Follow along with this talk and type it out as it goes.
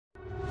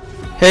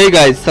Hey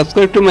guys,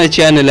 subscribe to my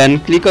channel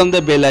and click on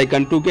the bell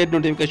icon to get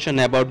notification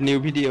about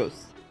new videos.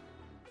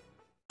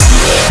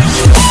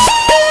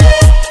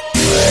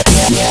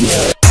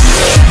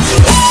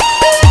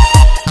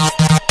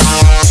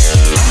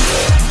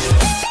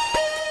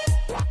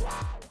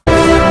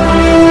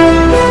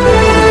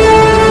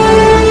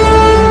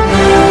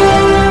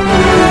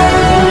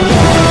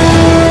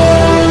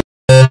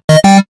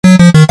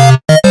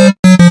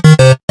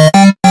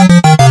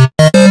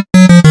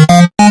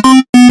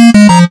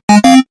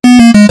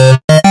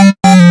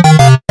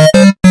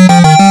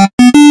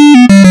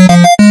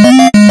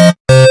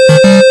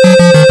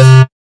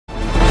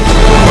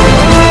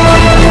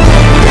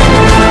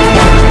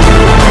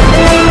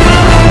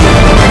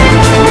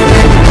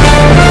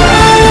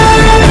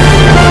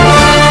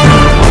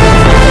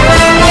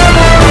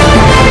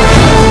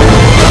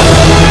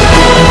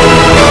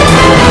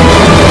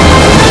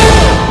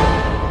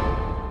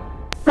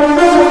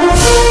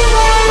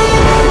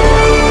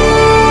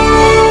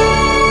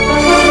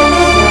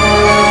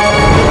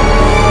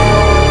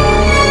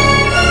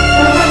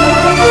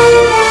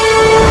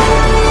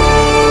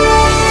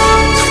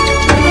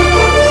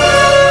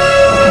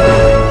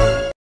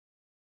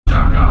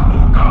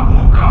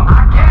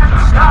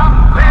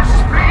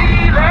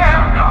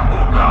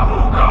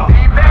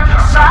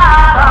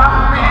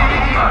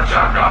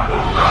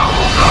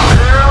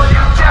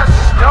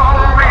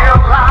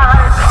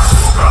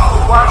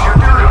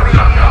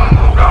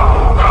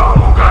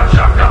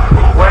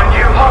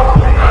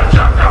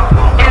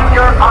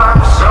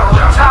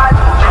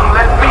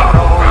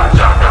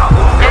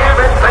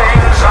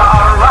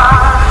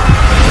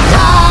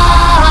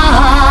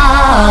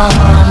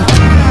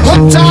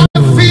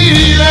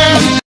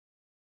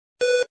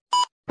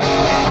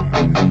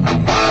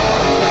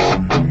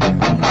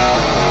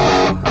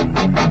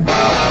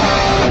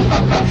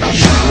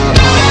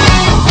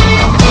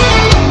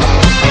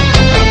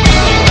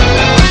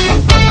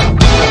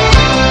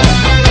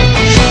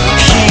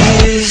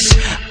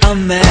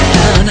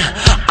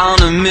 On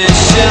a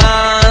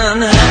mission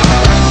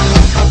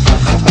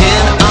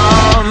in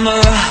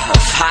armor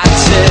of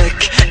high-tech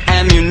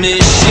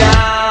ammunition,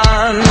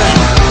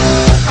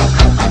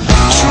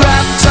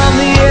 trapped on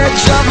the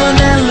edge of an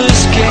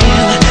endless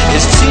game.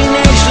 His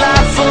teenage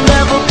life will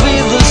never be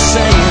the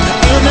same.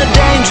 In a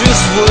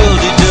dangerous world,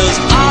 he does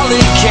all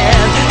he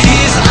can.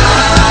 He's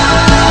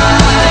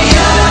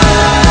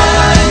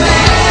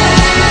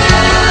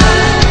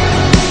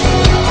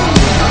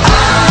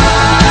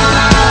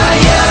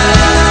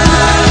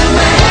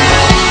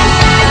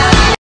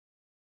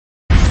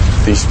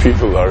These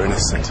people are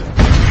innocent.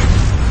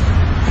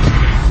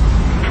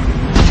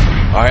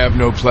 I have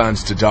no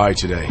plans to die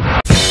today.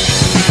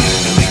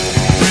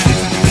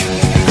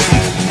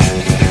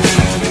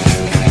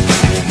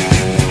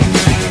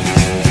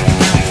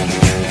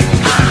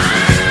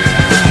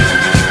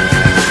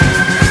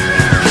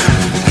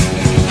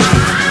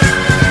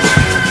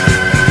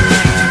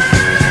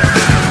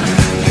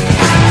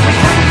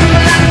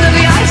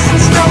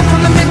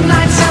 From the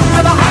midnight sun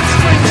to the hot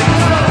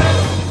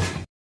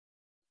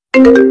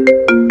springs.